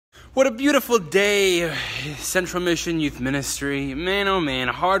What a beautiful day, Central Mission Youth Ministry. Man, oh man,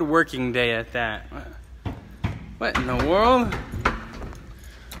 a hard-working day at that. What in the world?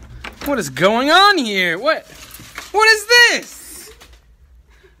 What is going on here? What is this?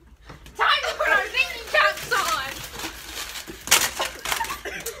 Time to put our thinking caps on!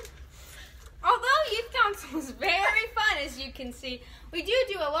 Although Youth Council is very fun, as you can see, we do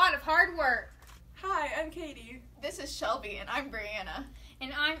a lot of hard work. Hi, I'm Katie. This is Shelby, and I'm Brianna.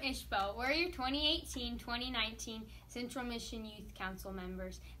 And I'm Ishbel. We're your 2018-2019 Central Mission Youth Council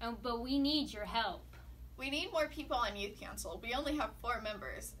members, but we need your help. We need more people on Youth Council. We only have 4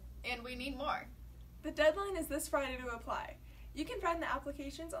 members, and we need more. The deadline is this Friday to apply. You can find the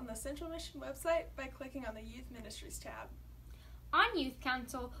applications on the Central Mission website by clicking on the Youth Ministries tab. On Youth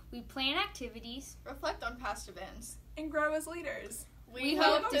Council, we plan activities, reflect on past events, and grow as leaders. We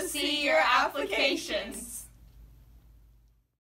hope to see your applications.